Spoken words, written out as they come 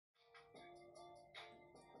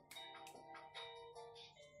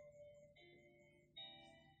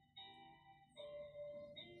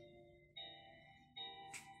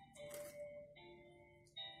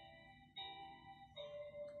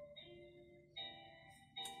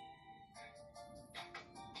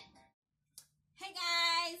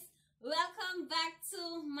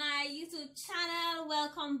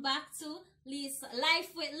welcome back to Lisa Life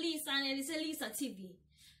with Lisa, and it is Lisa TV.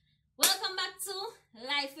 Welcome back to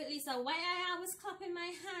Life with Lisa. Why I always clapping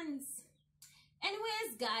my hands?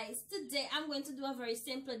 Anyways, guys, today I'm going to do a very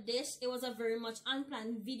simple dish. It was a very much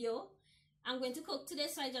unplanned video. I'm going to cook today,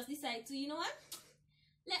 so I just decided to, you know what?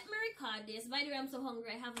 Let me record this. By the way, I'm so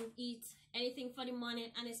hungry. I haven't eaten anything for the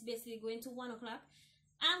morning, and it's basically going to 1 o'clock.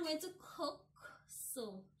 I'm going to cook.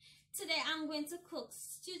 So today I'm going to cook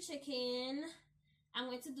stew chicken. I'm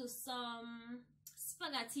going to do some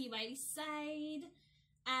spaghetti by the side,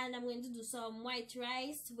 and I'm going to do some white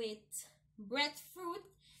rice with breadfruit.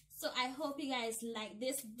 So I hope you guys like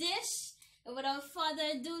this dish. And without further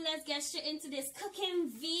ado, let's get straight into this cooking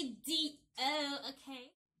video.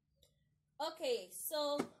 Okay,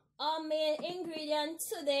 so our main ingredient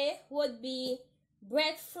today would be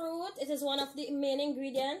breadfruit. It is one of the main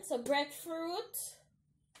ingredients. So breadfruit.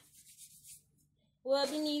 We'll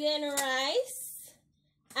be needing rice,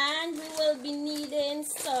 and we will be needing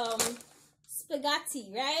some spaghetti,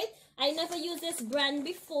 right? I never used this brand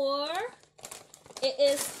before. It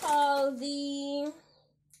is called the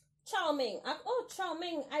chow mein. Oh, chow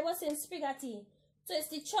mein. I was in spaghetti. So it's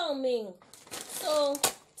the chow mein. So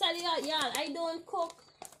tell you that, y'all, I don't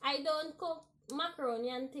cook macaroni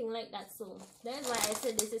and thing like that. So that's why I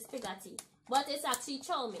said this is spaghetti. But it's actually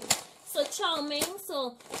chow mein. So chow mein.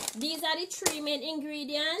 So these are the 3 main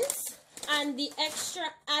ingredients. And the extra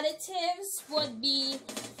additives would be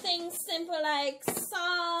things simple like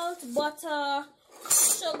salt, butter,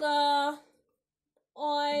 sugar,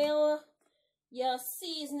 oil, your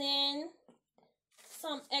seasoning,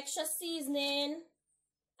 some extra seasoning,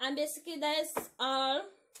 and basically that's all.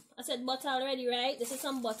 I said butter already, right? This is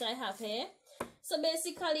some butter I have here. So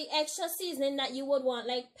basically extra seasoning that you would want,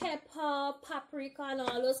 like pepper, paprika, and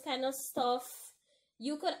all those kind of stuff.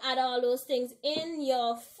 You could add all those things in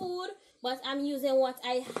your food, but I'm using what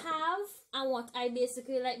I have and what I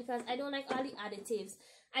basically like, because I don't like all the additives.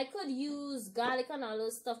 I could use garlic and all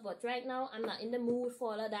those stuff, but right now I'm not in the mood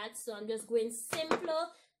for all of that, so I'm just going simpler,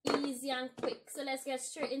 easy, and quick. So let's get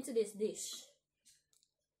straight into this dish.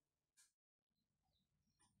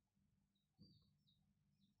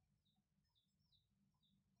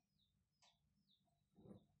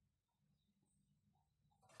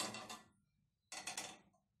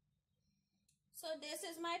 So this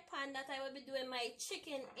is my pan that I will be doing my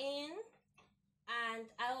chicken in. And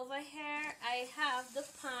over here I have the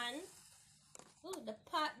pan, the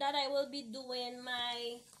pot that I will be doing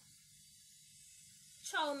my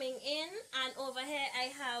chow mein in. And over here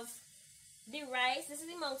I have the rice. This is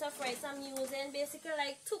the amount of rice I'm using, basically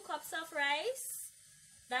like 2 cups of rice.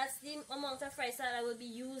 That's the amount of rice that I will be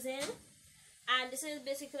using. And this is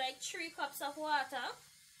basically like 3 cups of water.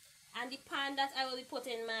 And the pan that I will be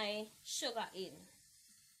putting my sugar in.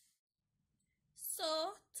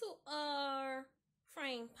 So to our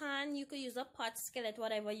frying pan, you could use a pot, skillet,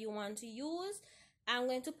 whatever you want to use. I'm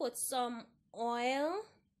going to put some oil,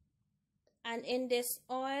 and in this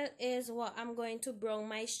oil is what I'm going to brown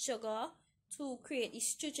my sugar to create the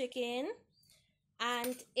stew chicken.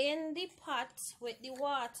 And in the pot with the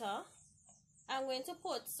water, I'm going to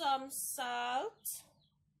put some salt.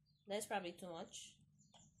 That's probably too much.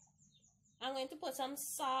 I'm going to put some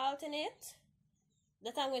salt in it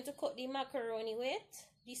that I'm going to cook the macaroni with,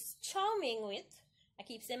 this chow mein with. I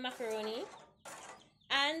keep saying macaroni.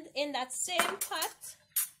 And in that same pot,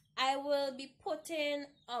 I will be putting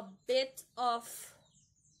a bit of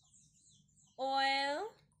oil.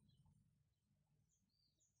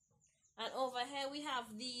 And over here we have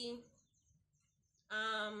the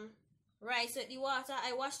rice with the water.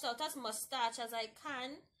 I washed out as much starch as I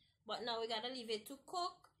can, but now we gotta leave it to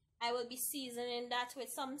cook. I will be seasoning that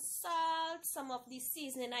with some salt, some of the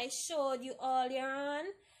seasoning I showed you earlier on,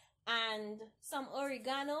 and some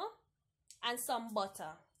oregano, and some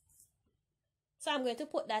butter. So I'm going to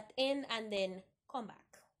put that in and then come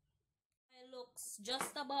back. It looks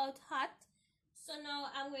just about hot. So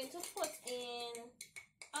now I'm going to put in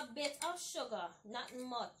a bit of sugar, not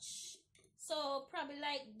much. So probably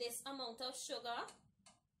like this amount of sugar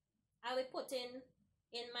I will put in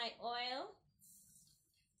my oil.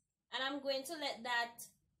 And I'm going to let that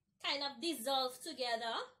kind of dissolve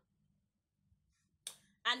together.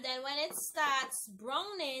 And then when it starts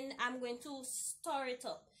browning, I'm going to stir it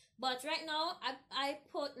up. But right now, I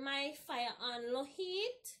put my fire on low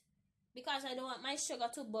heat because I don't want my sugar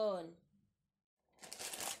to burn.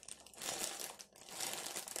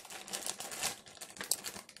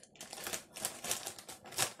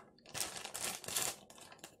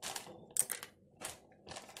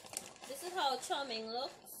 This is how chow mein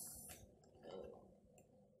looks.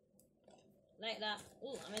 Like that.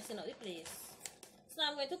 Ooh, I'm messing up the place. It's So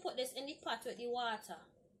I'm going to put this in the pot with the water.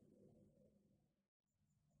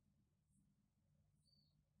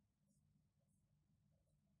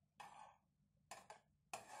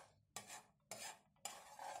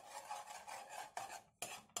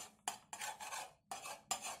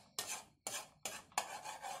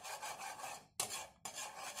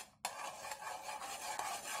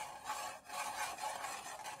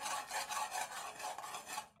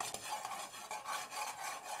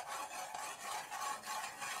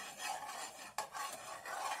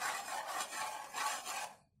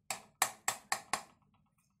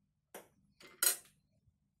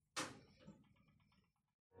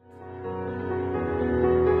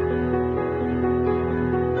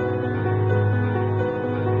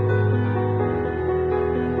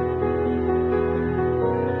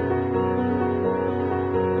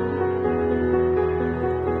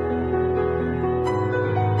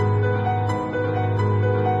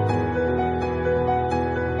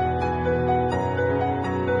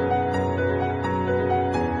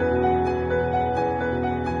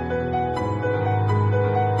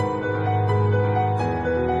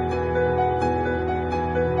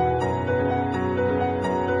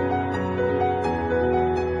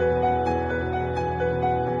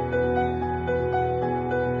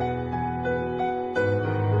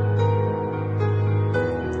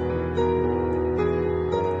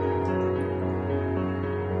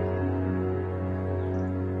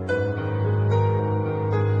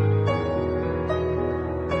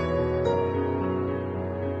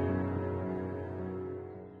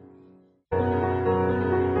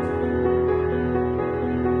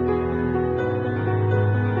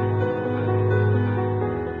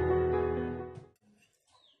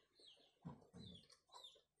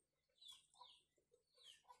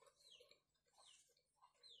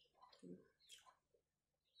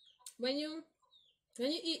 When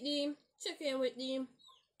you eat the chicken with the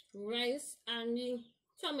rice and the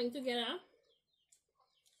chow mein together,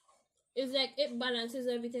 it's like it balances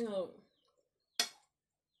everything out.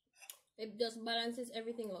 It just balances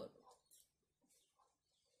everything out.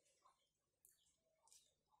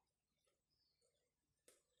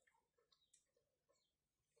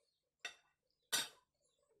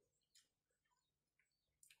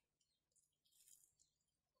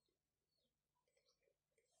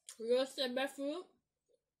 Roasted breadfruit,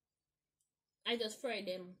 I just fry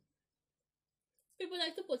them. People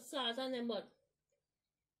like to put salt on them, but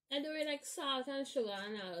I don't really like salt and sugar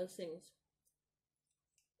and all those things.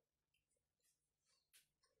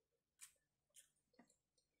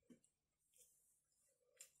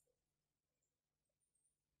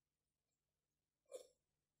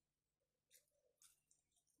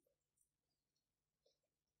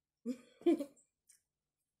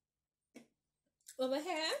 Over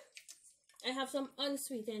here, I have some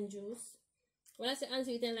unsweetened juice. When I say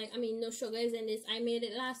unsweetened, like, I mean no sugar is in this. I made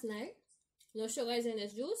it last night. No sugar is in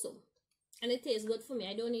this juice, and it tastes good for me.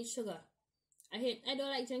 I don't need sugar. I don't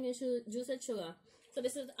like drinking juice with sugar. So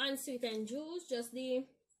this is unsweetened juice, just the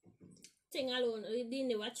thing alone,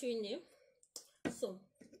 the water in there. So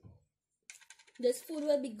this food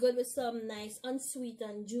will be good with some nice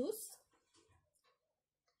unsweetened juice.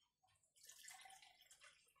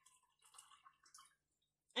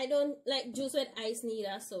 I don't like juice with ice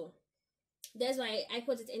neither, so that's why I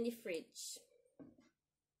put it in the fridge.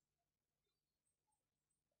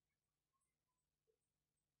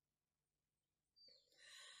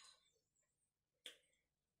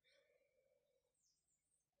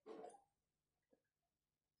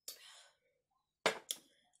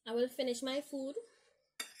 I will finish my food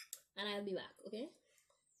and I'll be back, okay?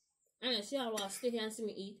 And see how I'll stay here and see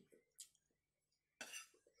me eat.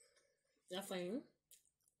 That's fine.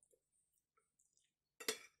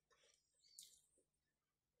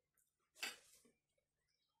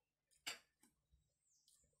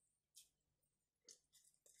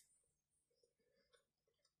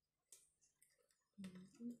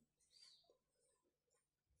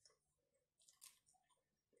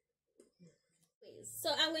 So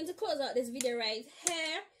I'm going to close out this video right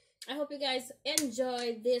here. I hope you guys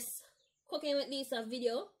enjoyed this cooking with Lisa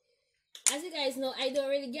video. As you guys know, I don't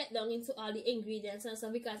really get down into all the ingredients and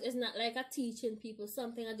stuff because it's not like I'm teaching people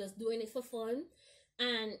something. I'm just doing it for fun.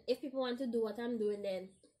 And if people want to do what I'm doing, then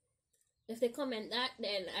if they comment that,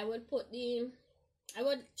 then I would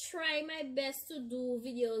try my best to do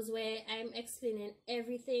videos where I'm explaining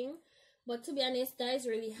everything. But to be honest, that is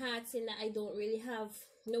really hard seeing that I don't really have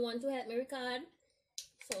no one to help me record.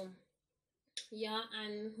 So yeah,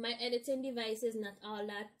 and my editing device is not all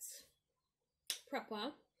that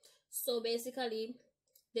proper. So basically,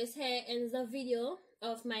 this here ends the video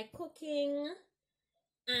of my cooking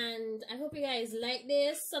And I hope you guys like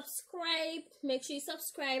this. Subscribe. Make sure you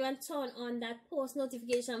subscribe and turn on that post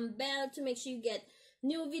notification bell to make sure you get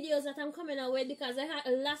new videos that I'm coming out with, because I have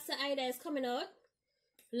lots of ideas coming out.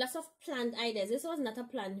 Lots of planned ideas. This was not a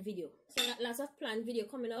planned video. So lots of planned video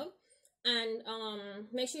coming up. And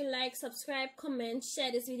make sure you like, subscribe, comment,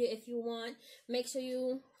 share this video if you want. Make sure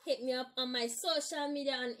you hit me up on my social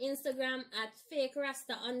media on Instagram at fakerasta_,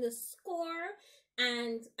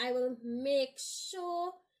 and I will make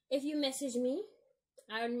sure, if you message me,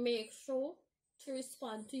 I'll make sure to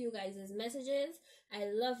respond to you guys' messages. I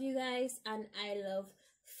love you guys and I love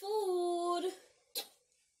food.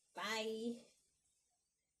 Bye.